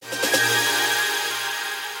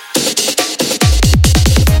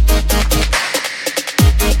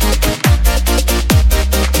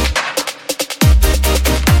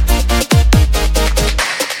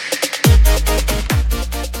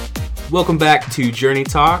Welcome back to Journey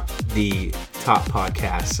Talk, the top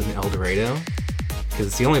podcast in El Dorado, because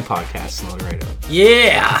it's the only podcast in El Dorado.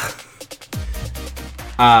 Yeah!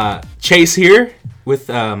 Chase here with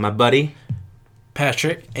my buddy.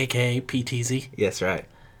 Patrick, a.k.a. PTZ. Yes, right.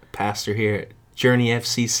 Pastor here at Journey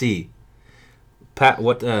FCC. Pat,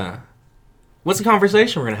 what's the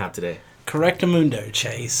conversation we're going to have today? Correctamundo,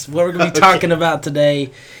 Chase. What we're going to be talking about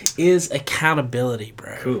today is accountability,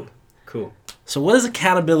 bro. Cool. So what is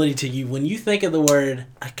accountability to you? When you think of the word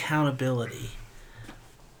accountability,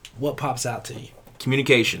 what pops out to you?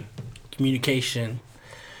 Communication.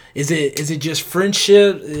 Is it just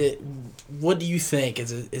friendship? What do you think?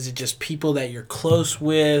 Is it just people that you're close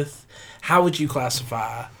with? How would you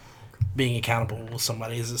classify being accountable with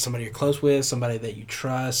somebody? Is it somebody you're close with, somebody that you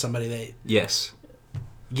trust, somebody that... Yes.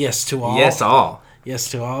 Yes to all? Yes, all. Yes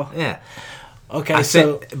to all? Yeah. Okay, I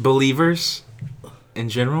think believers in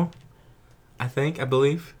general, I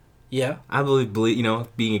believe. Yeah. I believe,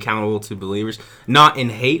 being accountable to believers. Not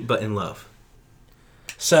in hate, but in love.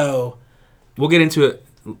 So... We'll get into it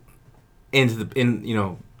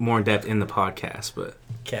more in depth in the podcast, but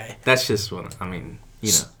okay, that's just what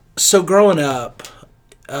So growing up,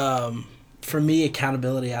 for me,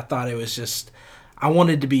 accountability, I thought it was just I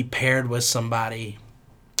wanted to be paired with somebody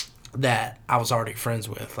that I was already friends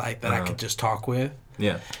with, like that I could just talk with.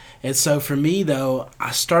 Yeah. And so for me, though,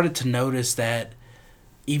 I started to notice that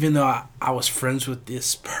even though I was friends with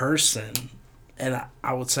this person, and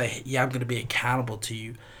I would say, yeah, I'm going to be accountable to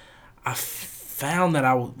you, I found that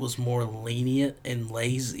I was more lenient and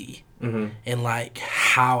lazy in like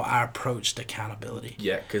how I approached accountability.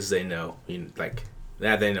 Yeah, because they know,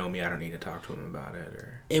 they know me. I don't need to talk to them about it.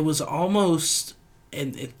 Or it was almost,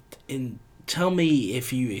 and tell me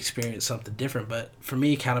if you experienced something different. But for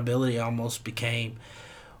me, accountability almost became,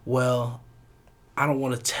 well, I don't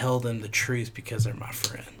want to tell them the truth because they're my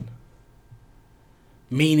friend.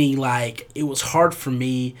 Meaning, like, it was hard for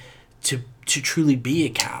me to truly be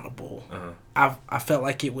accountable. I felt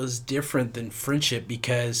like it was different than friendship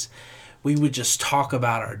because we would just talk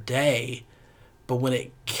about our day, but when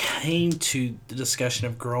it came to the discussion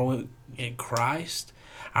of growing in Christ,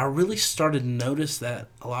 I really started to notice that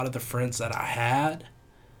a lot of the friends that I had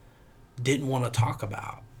didn't want to talk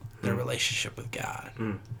about their relationship with God.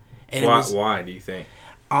 And why do you think?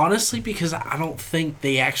 Honestly, because I don't think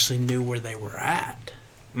they actually knew where they were at.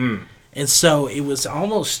 And so it was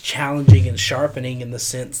almost challenging and sharpening in the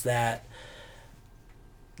sense that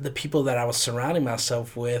the people that I was surrounding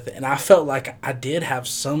myself with, and I felt like I did have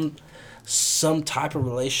some type of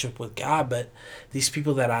relationship with God, but these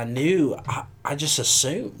people that I knew, I just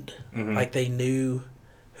assumed like they knew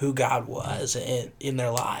who God was in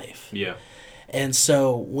their life. Yeah. And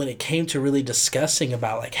so when it came to really discussing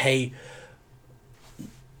about like, hey,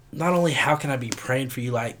 not only how can I be praying for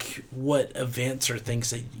you, like what events or things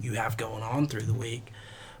that you have going on through the week,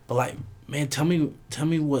 but like, man, tell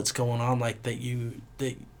me what's going on, like that you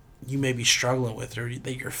may be struggling with, or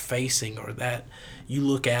that you're facing, or that you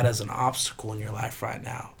look at as an obstacle in your life right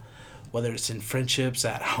now, whether it's in friendships,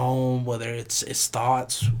 at home, whether it's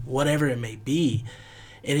thoughts, whatever it may be.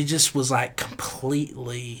 And it just was like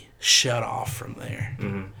completely shut off from there.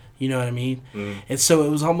 You know what I mean? And so it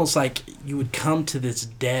was almost like you would come to this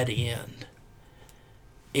dead end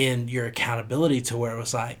in your accountability to where it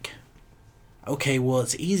was like, okay, well,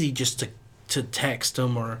 it's easy just to text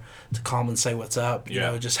them or to call them and say what's up, you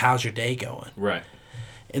know, just how's your day going? Right.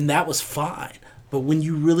 And that was fine. But when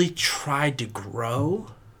you really tried to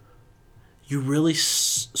grow, you really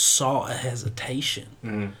saw a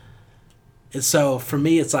hesitation. And so for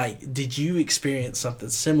me, it's like, did you experience something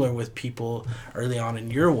similar with people early on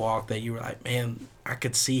in your walk that you were like, man, I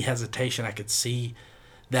could see hesitation, I could see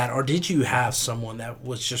that? Or did you have someone that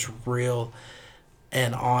was just real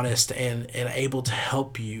and honest and able to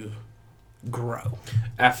help you grow?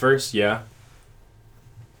 At first, yeah.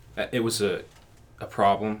 It was a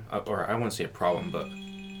problem, or I wouldn't say a problem, but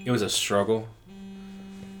it was a struggle.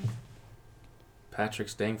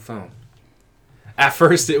 Patrick's dang phone. At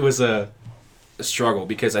first, it was a struggle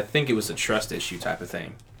because I think it was a trust issue type of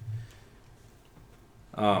thing.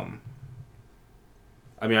 I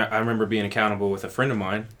remember being accountable with a friend of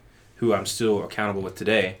mine who I'm still accountable with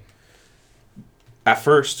today. At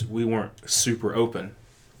first, we weren't super open.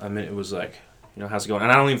 It was like, how's it going?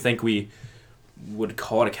 And I don't even think we would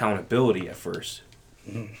call it accountability at first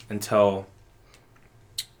until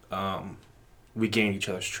we gained each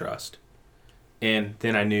other's trust. And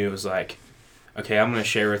then I knew it was like, okay, I'm going to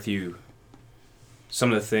share with you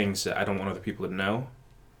some of the things that I don't want other people to know.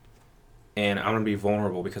 And I'm going to be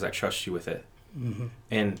vulnerable because I trust you with it.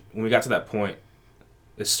 And when we got to that point,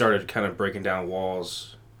 it started kind of breaking down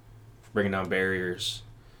walls bringing down barriers,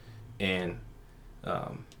 and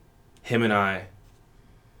him and I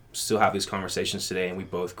still have these conversations today, and we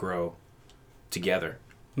both grow together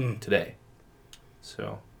today.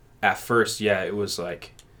 So at first, yeah, it was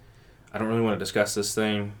like, I don't really want to discuss this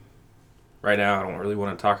thing right now. I don't really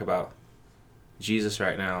want to talk about Jesus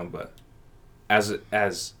right now. But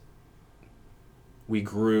as we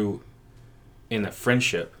grew in the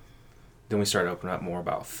friendship, then we started opening up more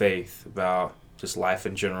about faith, about just life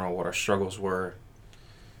in general, what our struggles were,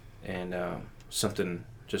 and something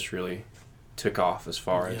just really took off as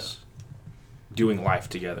far as doing life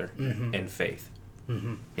together in faith.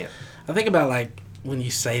 Mm-hmm. Yeah, I think about, like, when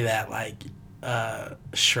you say that, like,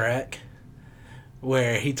 Shrek,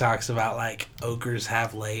 where he talks about, like, ogres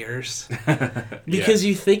have layers. Because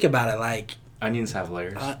you think about it, like... Onions have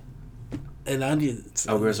layers. And onions...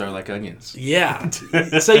 Ogres are like onions. Yeah.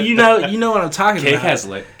 So you know what I'm talking Cake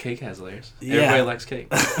about. Cake has layers. Yeah. Everybody likes cake.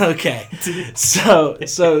 Okay. So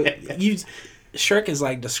Shrek is,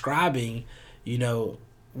 like, describing,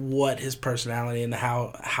 what his personality and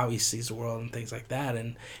how he sees the world and things like that,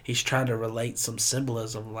 and he's trying to relate some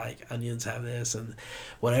symbolism, like onions have this and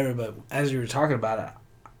whatever. But as you were talking about it,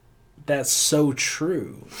 that's so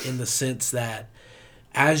true in the sense that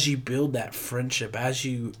as you build that friendship, as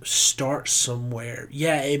you start somewhere,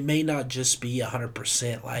 it may not just be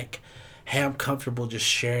 100% like, hey, I'm comfortable just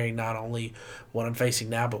sharing not only what I'm facing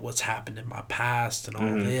now, but what's happened in my past and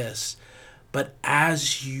all this. But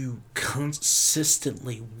as you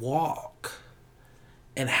consistently walk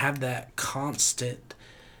and have that constant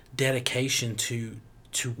dedication to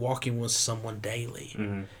walking with someone daily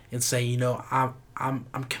and say,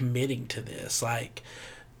 I'm committing to this. Like,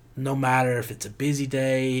 no matter if it's a busy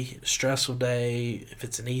day, stressful day, if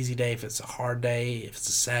it's an easy day, if it's a hard day, if it's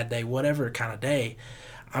a sad day, whatever kind of day,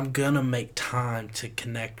 I'm going to make time to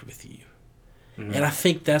connect with you. And I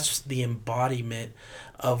think that's the embodiment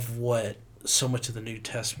of what so much of the New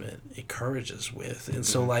Testament encourages with. And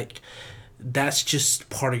so, like, that's just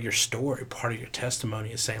part of your story, part of your testimony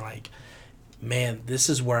is saying, like, man, this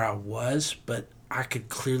is where I was, but I could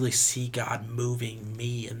clearly see God moving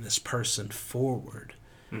me and this person forward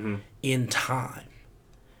in time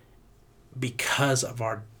because of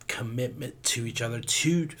our commitment to each other,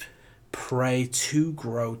 to pray, to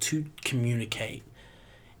grow, to communicate.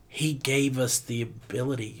 He gave us the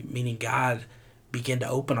ability, meaning God began to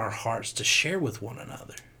open our hearts to share with one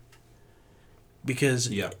another. Because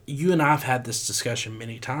you and I have had this discussion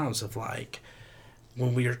many times of, like,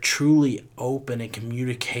 when we are truly open and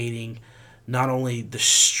communicating not only the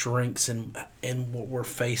strengths and what we're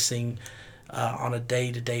facing on a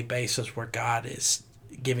day-to-day basis where God is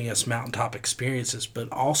giving us mountaintop experiences,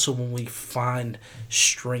 but also when we find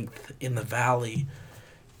strength in the valley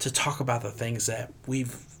to talk about the things that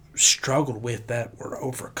we've struggled with that we're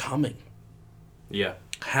overcoming. Yeah.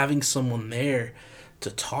 Having someone there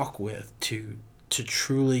to talk with, to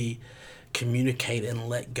truly communicate and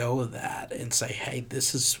let go of that and say, hey,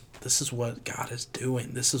 this is what God is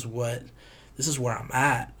doing. This is where I'm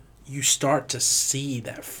at. You start to see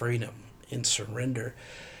that freedom and surrender.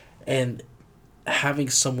 And having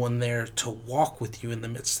someone there to walk with you in the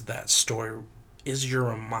midst of that story is your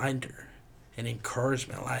reminder and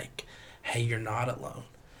encouragement, like, hey, you're not alone.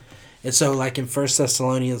 And so, like, in 1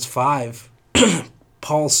 Thessalonians 5,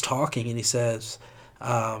 Paul's talking and he says,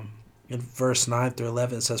 in verse 9 through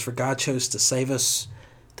 11, it says, for God chose to save us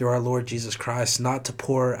through our Lord Jesus Christ, not to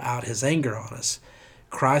pour out his anger on us.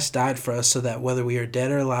 Christ died for us so that whether we are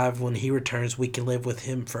dead or alive, when he returns, we can live with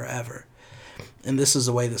him forever. And this is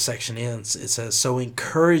the way the section ends. It says, so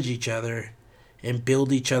encourage each other and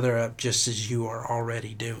build each other up just as you are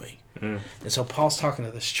already doing. And so Paul's talking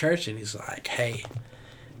to this church and he's like, hey,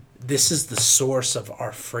 this is the source of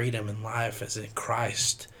our freedom in life as in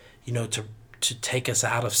Christ, to take us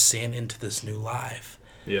out of sin into this new life.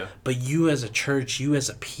 Yeah. But you as a church, you as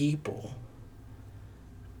a people,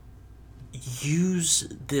 use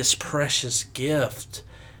this precious gift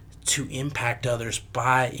to impact others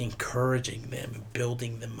by encouraging them and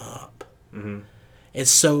building them up. And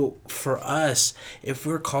so for us, if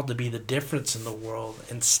we're called to be the difference in the world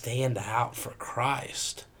and stand out for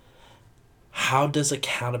Christ, how does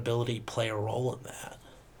accountability play a role in that?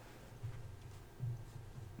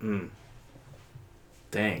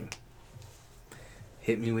 Dang.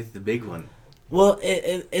 Hit me with the big one. Well,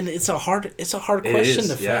 and it's a hard question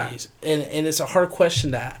to face, and it's a hard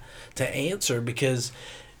question to answer because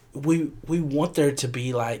we want there to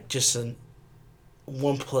be like just an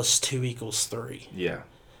 1 + 2 = 3. Yeah.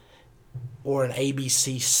 Or an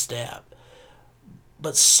ABC step,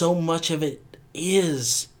 but so much of it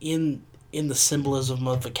is in the symbolism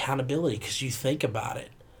of accountability because you think about it.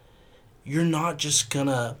 you're not just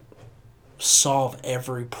gonna solve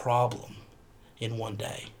every problem in one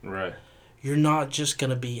day. Right. You're not just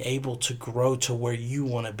gonna be able to grow to where you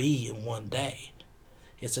want to be in one day.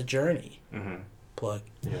 It's a journey. Mm-hmm. Plug.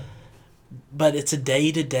 Yeah. But it's a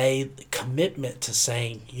day-to-day commitment to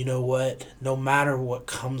saying, you know what, no matter what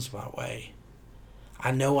comes my way,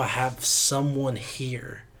 I know I have someone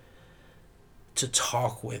here to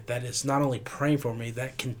talk with that is not only praying for me,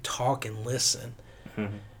 that can talk and listen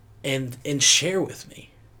Mm-hmm. and share with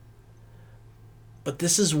me. But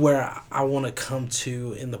this is where I want to come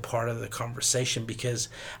to in the part of the conversation, because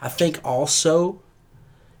I think also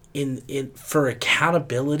in for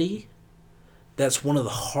accountability, that's one of the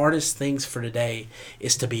hardest things for today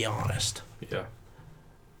is to be honest Yeah.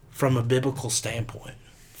 from a biblical standpoint.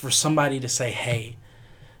 For somebody to say, hey,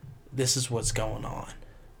 this is what's going on.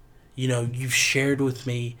 You know, you've shared with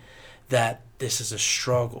me that this is a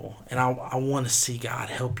struggle, and I want to see God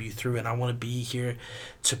help you through it. I want to be here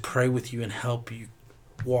to pray with you and help you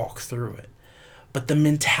walk through it. But the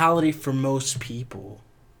mentality for most people,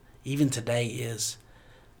 even today, is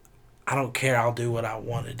I don't care, I'll do what I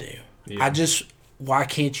want to do. Yeah. Why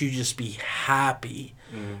can't you just be happy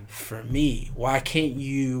for me? Why can't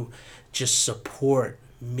you just support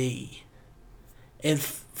me? And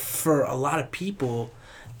for a lot of people,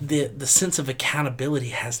 the sense of accountability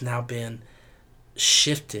has now been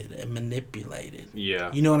shifted and manipulated.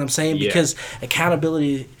 Yeah. You know what I'm saying? Yeah. Because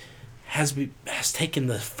accountability has taken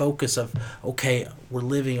the focus of, okay, we're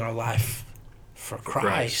living our life for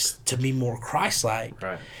Christ to be more Christ-like,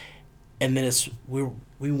 Right. and then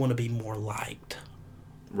we want to be more liked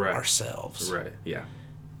Right. ourselves, Right. Yeah.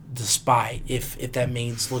 despite if that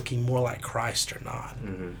means looking more like Christ or not.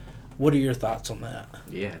 Mm-hmm. What are your thoughts on that?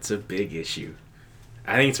 Yeah, it's a big issue.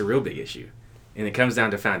 I think it's a real big issue, and it comes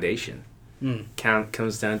down to foundation.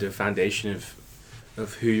 Comes down to a foundation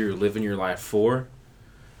of who you're living your life for,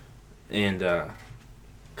 and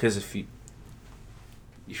because if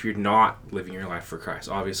you're not living your life for Christ,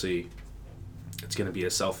 obviously it's going to be a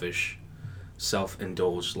selfish,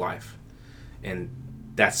 self-indulged life, and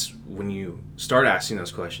that's when you start asking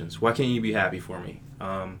those questions. Why can't you be happy for me?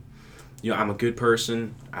 I'm a good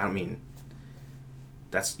person. I mean,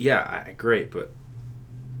 that's great, but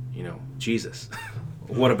Jesus.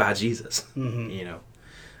 What about Jesus? Mm-hmm.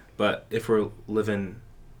 But if we're living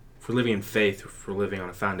in faith, if we're living on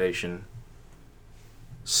a foundation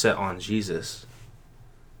set on Jesus,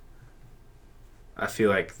 I feel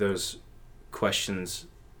like those questions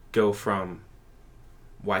go from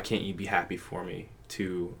why can't you be happy for me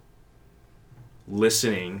to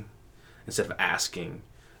listening instead of asking,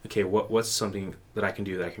 okay, what's something that I can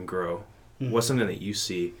do that I can grow? Mm-hmm. What's something that you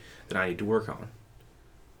see that I need to work on?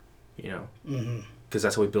 Mm-hmm. Because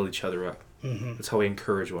that's how we build each other up. Mm-hmm. That's how we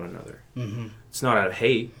encourage one another. Mm-hmm. It's not out of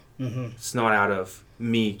hate. Mm-hmm. It's not out of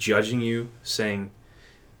me judging you, saying,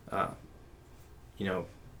 I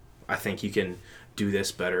think you can do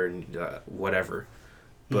this better and whatever.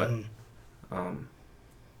 But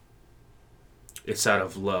it's out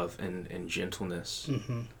of love and gentleness.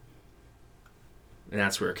 Mm-hmm. And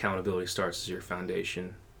that's where accountability starts, as your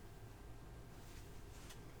foundation.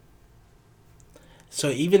 So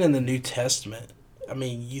even in the New Testament, I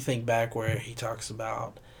mean, you think back where he talks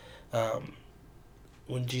about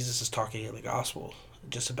when Jesus is talking in the gospel,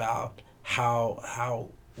 just about how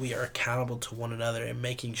we are accountable to one another and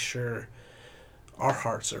making sure our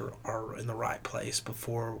hearts are in the right place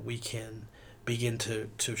before we can begin to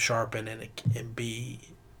sharpen and be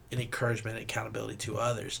an encouragement and accountability to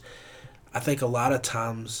others. I think a lot of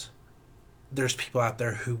times there's people out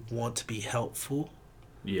there who want to be helpful,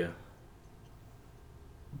 Yeah.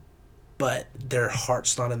 but their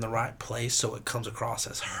heart's not in the right place, so it comes across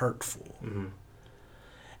as hurtful. Mm-hmm.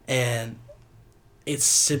 And it's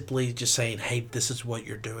simply just saying, hey, this is what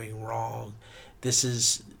you're doing wrong. This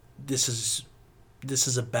is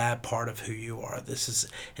a bad part of who you are. And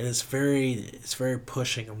it's very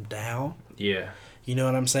pushing them down. Yeah. You know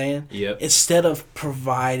what I'm saying? Yep. Instead of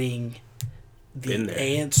providing the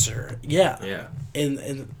answer. Yeah. Yeah.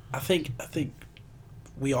 And I think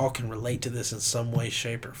we all can relate to this in some way,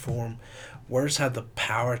 shape, or form. Words have the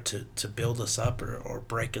power to build us up or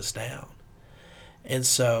break us down. And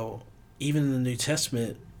so, even in the New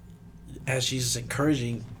Testament, as Jesus is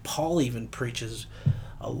encouraging, Paul even preaches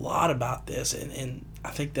a lot about this. And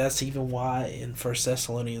I think that's even why in 1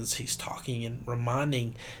 Thessalonians he's talking and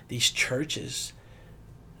reminding these churches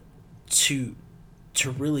to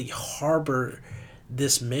really harbor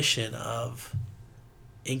this mission of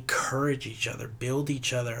encourage each other, build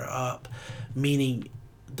each other up, meaning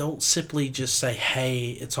don't simply just say,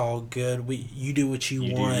 hey, it's all good, you do what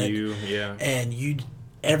you want, do you, yeah. and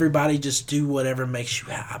everybody just do whatever makes you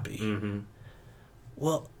happy. Mm-hmm.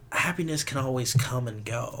 Well, happiness can always come and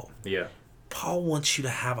go. Yeah. Paul wants you to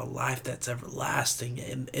have a life that's everlasting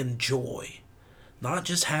and joy. Not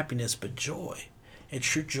just happiness, but joy. And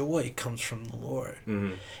true joy comes from the Lord.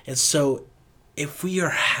 Mm-hmm. And so if we are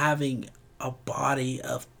having a body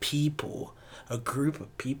of people, a group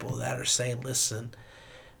of people that are saying, listen,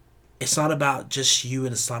 it's not about just you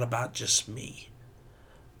and it's not about just me.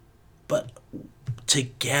 But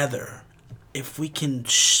together, if we can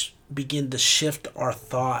begin to shift our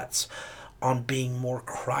thoughts on being more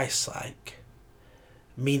Christ-like,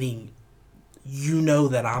 meaning you know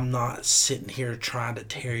that I'm not sitting here trying to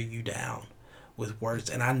tear you down with words,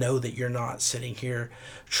 and I know that you're not sitting here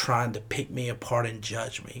trying to pick me apart and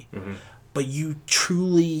judge me, Mm-hmm. but you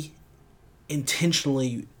truly,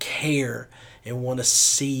 intentionally care and want to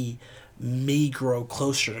see me grow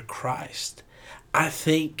closer to Christ. I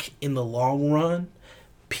think in the long run,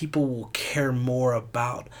 people will care more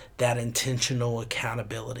about that intentional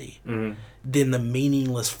accountability Mm-hmm. than the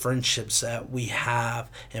meaningless friendships that we have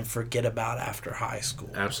and forget about after high school.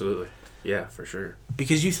 Absolutely. Yeah, for sure.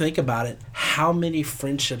 Because you think about it, how many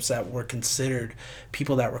friendships that were considered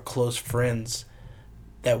people that were close friends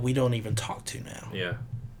that we don't even talk to now. Yeah.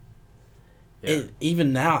 Yeah.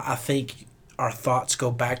 Even now, I think our thoughts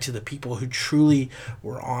go back to the people who truly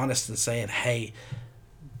were honest and saying, hey,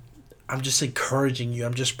 I'm just encouraging you.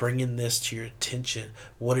 I'm just bringing this to your attention.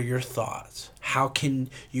 What are your thoughts? How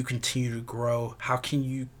can you continue to grow? How can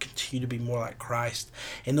you continue to be more like Christ?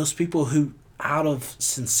 And those people who, out of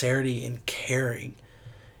sincerity and caring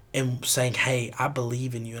and saying, hey, I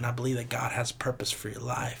believe in you and I believe that God has a purpose for your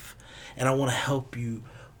life. And I want to help you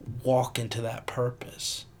walk into that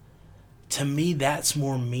purpose. To me, that's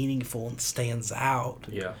more meaningful and stands out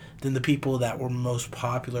Yeah. than the people that were most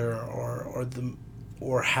popular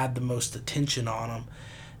or had the most attention on them,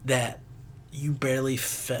 that you barely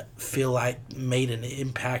feel like made an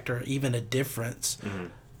impact or even a difference Mm-hmm.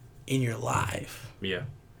 in your life. Yeah.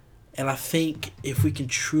 And I think if we can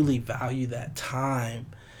truly value that time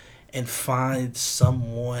and find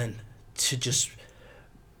someone to just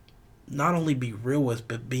not only be real with,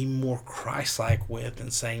 but be more Christ-like with,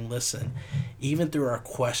 and saying, listen, even through our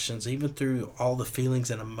questions, even through all the feelings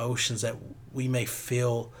and emotions that we may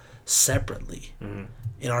feel separately Mm-hmm.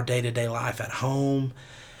 in our day-to-day life at home,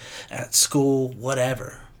 at school,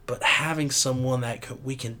 whatever, but having someone that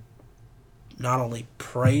we can not only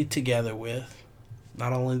pray together with,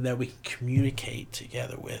 not only that we can communicate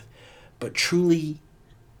together with, but truly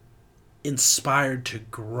inspired to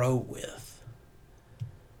grow with,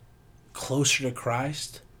 closer to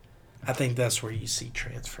Christ, I think that's where you see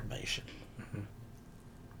transformation. Mm-hmm.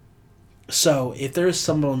 So if there is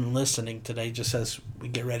someone listening today, just as we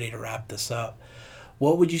get ready to wrap this up,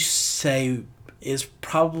 what would you say is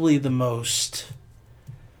probably the most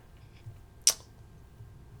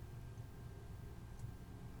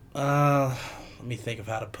let me think of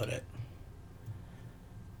how to put it.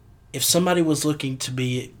 If somebody was looking to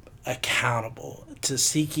be accountable,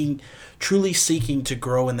 to truly seeking to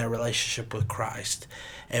grow in their relationship with Christ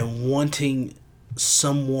and wanting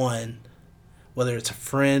someone, whether it's a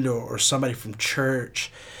friend or somebody from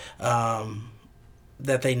church,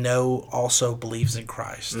 that they know also believes in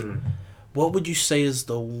Christ, Mm-hmm. what would you say is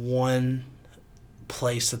the one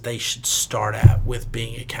place that they should start at with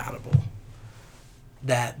being accountable?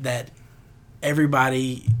 That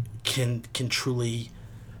everybody can truly,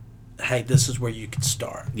 hey, this is where you can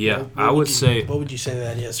start. Yeah, I would say. What would you say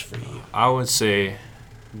that is for you? I would say,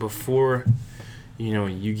 before,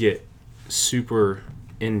 you get super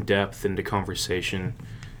in depth into conversation,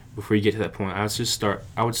 before you get to that point,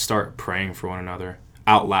 I would start praying for one another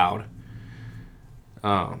out loud.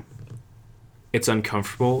 It's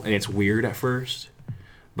uncomfortable and it's weird at first,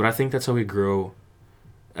 but I think that's how we grow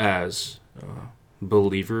as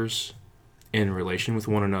believers in relation with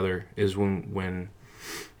one another, is when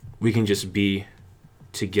we can just be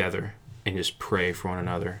together and just pray for one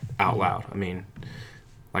another out loud. I mean,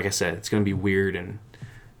 like I said, it's going to be weird and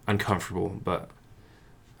uncomfortable, but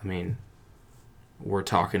I mean, we're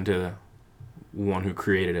talking to one who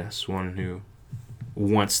created us, one who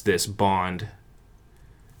wants this bond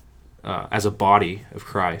as a body of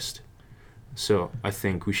Christ. So I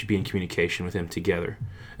think we should be in communication with him together.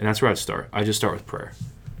 And that's where I'd start. I just start with prayer.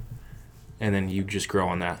 And then you just grow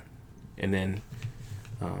on that. And then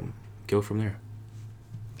go from there.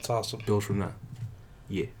 It's awesome. Build from that.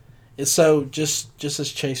 Yeah. And so just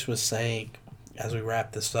as Chase was saying, as we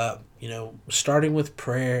wrap this up, starting with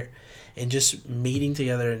prayer and just meeting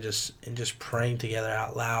together and just praying together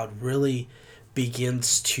out loud really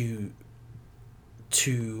begins to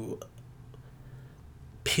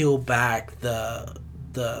peel back the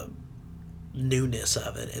newness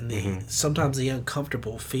of it and the sometimes the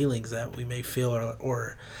uncomfortable feelings that we may feel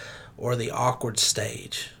or the awkward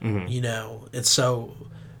stage, you know. And so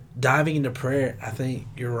diving into prayer, I think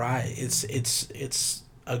you're right. It's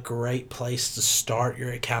a great place to start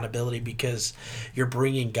your accountability, because you're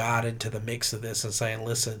bringing God into the mix of this and saying,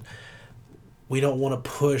 listen, we don't want to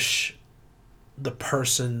push the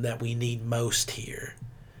person that we need most here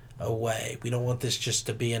away. We don't want this just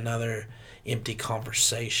to be another empty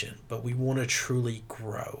conversation, but we want to truly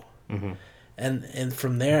grow. And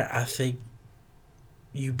from there, I think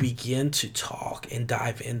you begin to talk and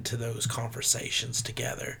dive into those conversations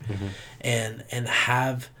together, and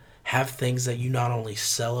have things that you not only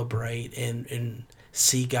celebrate and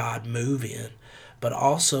see God move in, but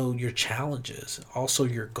also your challenges, also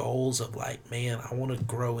your goals of like, man, I want to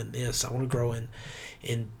grow in this. I want to grow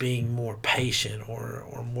in being more patient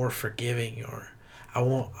or more forgiving, or I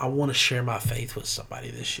want to share my faith with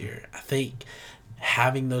somebody this year. I think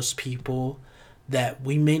having those people that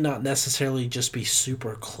we may not necessarily just be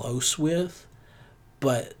super close with,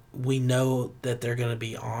 but we know that they're going to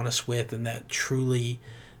be honest with, and that truly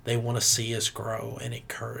they want to see us grow and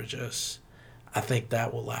encourage us, I think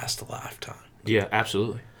that will last a lifetime. Yeah,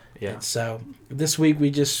 absolutely. Yeah. And so this week we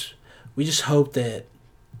just hope that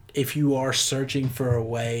if you are searching for a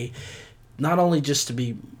way, not only just to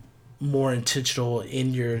be more intentional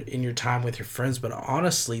in your time with your friends, but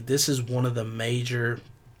honestly, this is one of the major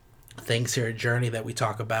things here at Journey that we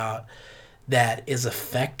talk about that is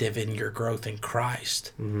effective in your growth in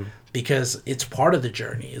Christ, because it's part of the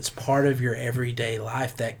journey. It's part of your everyday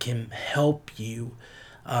life that can help you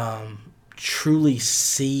truly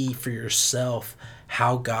see for yourself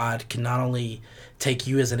how God can not only take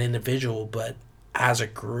you as an individual, but as a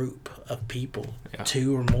group of people,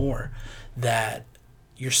 two or more, that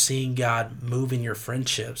you're seeing God move in your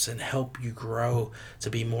friendships and help you grow to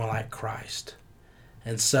be more like Christ.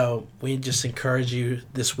 And so we just encourage you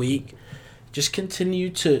this week, just continue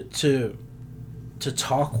to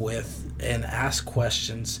talk with and ask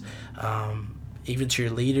questions, even to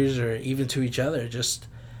your leaders or even to each other. Just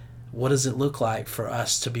what does it look like for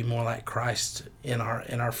us to be more like Christ in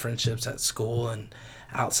our friendships at school and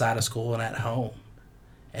outside of school and at home,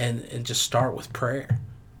 and just start with prayer,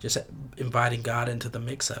 just inviting God into the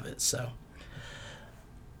mix of it. So,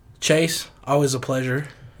 Chase, always a pleasure.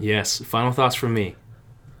 Yes. Final thoughts from me.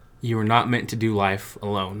 You are not meant to do life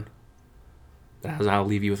alone. I'll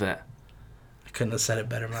leave you with that. I couldn't have said it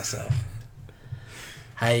better myself.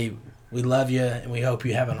 Hey, we love you, and we hope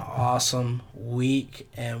you have an awesome week,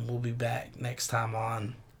 and we'll be back next time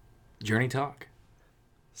on Journey Talk.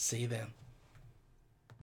 See you then.